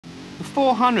The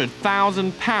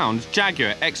 £400,000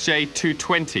 Jaguar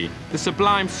XJ220, the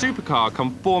sublime supercar come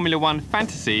Formula One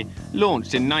fantasy,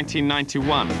 launched in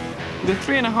 1991. With a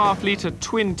 3.5-litre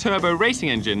twin-turbo racing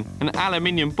engine and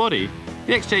aluminium body,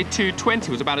 the XJ220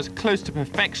 was about as close to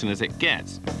perfection as it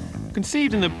gets.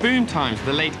 Conceived in the boom times of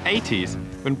the late 80s,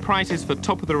 when prices for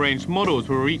top-of-the-range models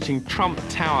were reaching Trump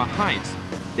Tower heights,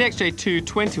 the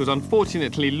XJ220 was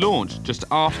unfortunately launched just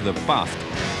after the bust.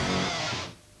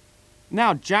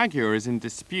 Now Jaguar is in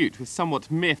dispute with somewhat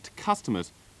miffed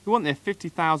customers who want their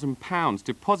 £50,000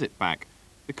 deposit back.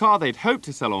 The car they'd hoped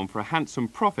to sell on for a handsome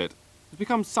profit has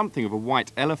become something of a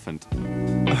white elephant.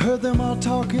 I heard them all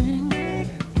talking,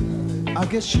 I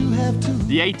guess you have too.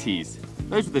 The 80s.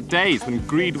 Those were the days when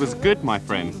greed was good, my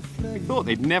friend. We thought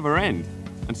they'd never end.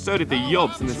 And so did the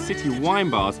yobs in the city wine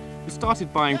bars who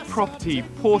started buying property,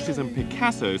 Porsches and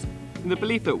Picassos in the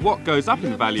belief that what goes up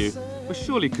in value will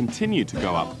surely continue to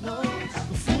go up.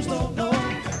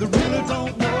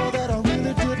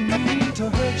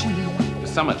 For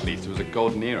some at least, it was a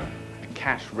golden era, a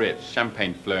cash-rich,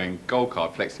 champagne-flowing,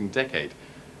 gold-card flexing decade.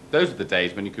 Those were the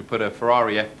days when you could put a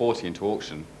Ferrari F40 into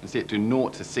auction and see it do 0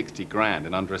 to 60 grand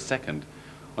in under a second.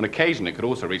 On occasion, it could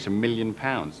also reach £1 million.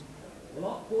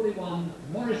 Lot 41,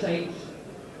 Morris H.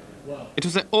 It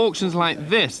was at auctions like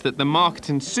this that the market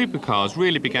in supercars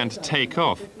really began to take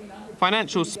off.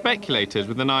 Financial speculators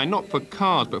with an eye not for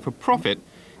cars but for profit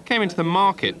came into the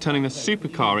market, turning the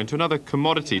supercar into another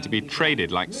commodity to be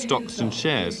traded like stocks and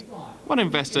shares. One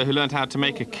investor who learned how to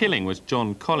make a killing was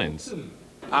John Collins.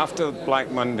 After Black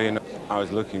Monday, I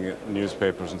was looking at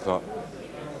newspapers and thought,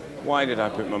 why did I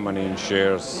put my money in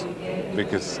shares?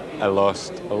 Because I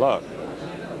lost a lot.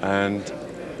 And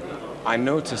I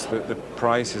noticed that the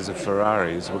prices of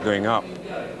Ferraris were going up.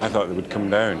 I thought they would come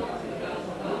down.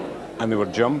 And they were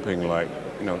jumping like,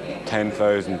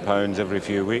 £10,000 every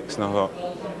few weeks. And I thought,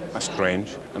 that's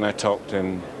strange. And I talked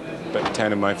in about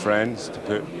 10 of my friends to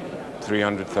put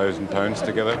 £300,000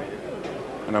 together.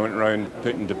 And I went around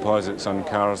putting deposits on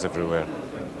cars everywhere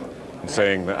and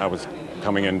saying that I was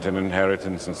coming into an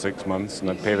inheritance in 6 months and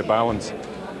I'd pay the balance.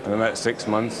 And in that 6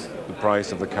 months, the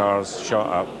price of the cars shot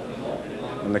up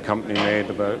and the company made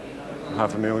about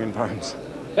 £500,000.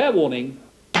 Fair warning.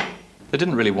 They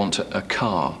didn't really want a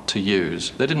car to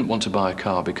use. They didn't want to buy a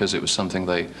car because it was something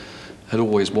they had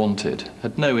always wanted,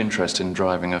 had no interest in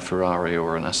driving a Ferrari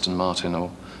or an Aston Martin or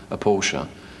a Porsche.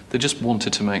 They just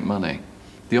wanted to make money.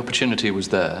 The opportunity was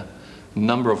there. A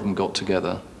number of them got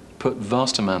together, put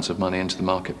vast amounts of money into the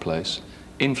marketplace,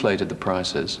 inflated the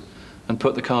prices, and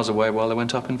put the cars away while they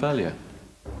went up in value.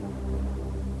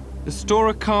 The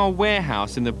Storer Car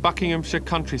Warehouse in the Buckinghamshire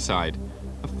countryside,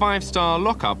 a 5-star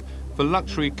lockup for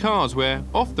luxury cars where,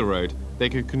 off the road, they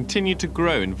could continue to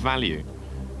grow in value.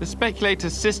 The speculator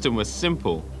system was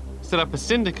simple. Set up a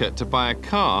syndicate to buy a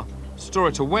car, store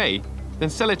it away, then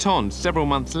sell it on several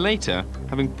months later,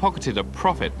 having pocketed a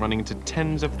profit running into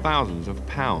tens of thousands of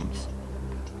pounds.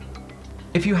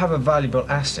 If you have a valuable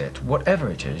asset, whatever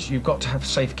it is, you've got to have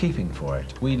safekeeping for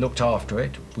it. We looked after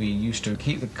it. We used to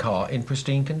keep the car in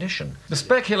pristine condition. The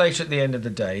speculator at the end of the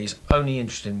day is only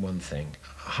interested in one thing.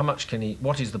 How much can he,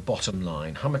 what is the bottom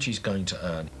line? How much he's going to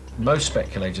earn? Most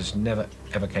speculators never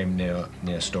ever came near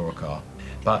store a car.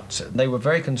 But they were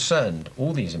very concerned,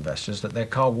 all these investors, that their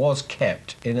car was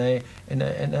kept in a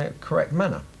correct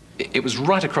manner. It was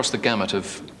right across the gamut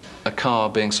of a car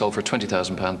being sold for a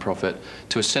 £20,000 profit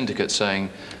to a syndicate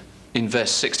saying,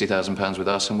 invest £60,000 with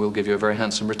us and we'll give you a very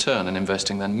handsome return, and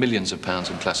investing then millions of pounds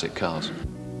in classic cars.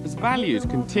 As values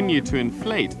continued to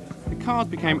inflate, the cars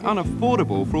became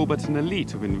unaffordable for all but an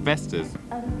elite of investors.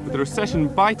 With the recession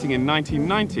biting in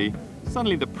 1990,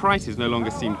 suddenly the prices no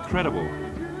longer seemed credible.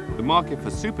 The market for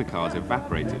supercars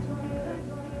evaporated.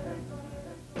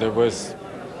 There was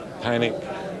panic,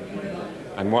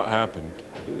 and what happened,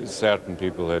 certain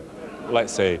people had,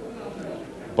 let's say,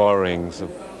 borrowings of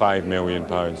 £5 million,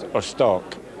 or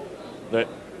stock that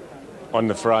on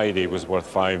the Friday was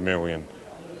worth £5 million.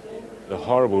 The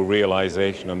horrible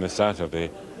realisation on the Saturday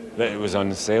that it was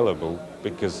unsaleable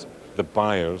because the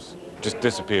buyers just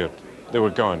disappeared. They were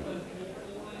gone.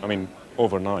 I mean,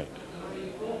 overnight.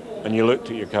 And you looked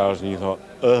at your cars and you thought,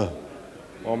 ugh,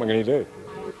 what am I going to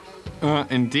do?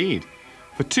 Indeed.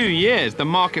 For 2 years, the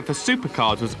market for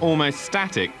supercars was almost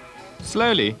static.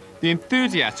 Slowly, the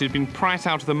enthusiasts who'd been priced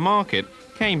out of the market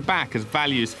came back as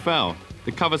values fell.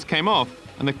 The covers came off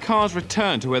and the cars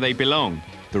returned to where they belonged,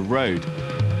 the road.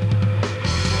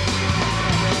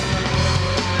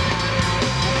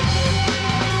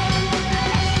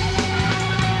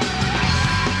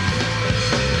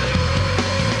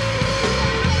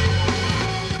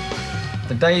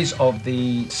 The days of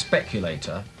the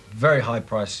speculator very high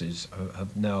prices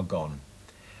have now gone.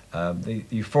 The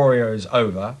euphoria is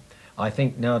over. I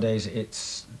think nowadays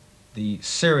it's the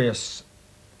serious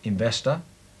investor,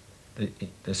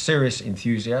 the serious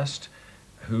enthusiast,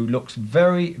 who looks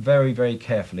very, very, very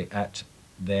carefully at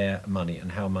their money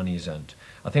and how money is earned.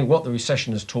 I think what the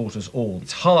recession has taught us all,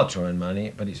 it's hard to earn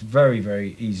money, but it's very,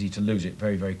 very easy to lose it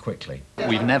very, very quickly.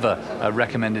 We've never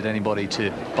recommended anybody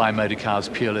to buy motor cars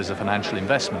purely as a financial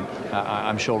investment.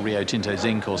 I'm sure Rio Tinto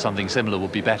Zinc or something similar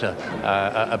would be better,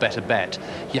 a better bet.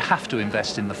 You have to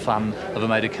invest in the fun of a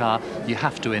motor car. You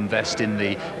have to invest in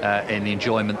the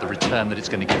enjoyment, the return that it's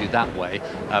going to give you that way.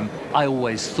 I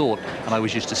always thought, and I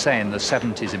was used to say in the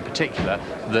 70s in particular,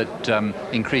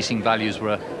 that increasing values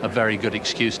were a very good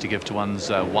excuse to give to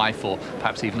one's wife or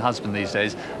perhaps even husband these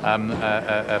days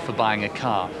for buying a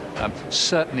car.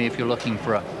 Certainly if you're looking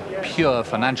for a pure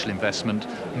financial investment,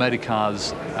 motor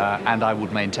cars, and I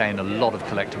would maintain a lot of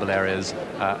collectible areas,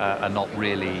 are not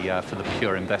really for the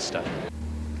pure investor.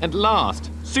 At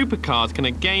last, supercars can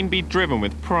again be driven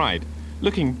with pride.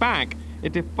 Looking back,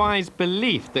 it defies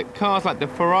belief that cars like the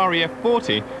Ferrari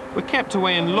F40 were kept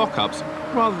away in lockups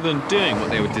rather than doing what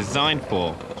they were designed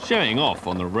for, showing off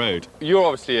on the road. You're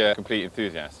obviously a complete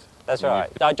enthusiast. That's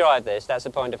right. I drive this. That's the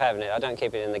point of having it. I don't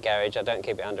keep it in the garage. I don't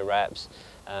keep it under wraps.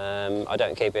 I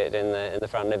don't keep it in the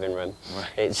front living room. Right.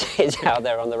 It's out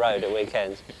there on the road at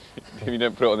weekends. You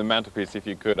don't put it on the mantelpiece if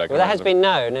you could. Well, that has been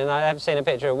known, and I have seen a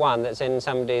picture of one that's in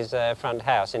somebody's front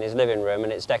house in his living room,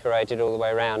 and it's decorated all the way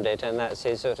around it, and that's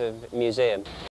his sort of museum.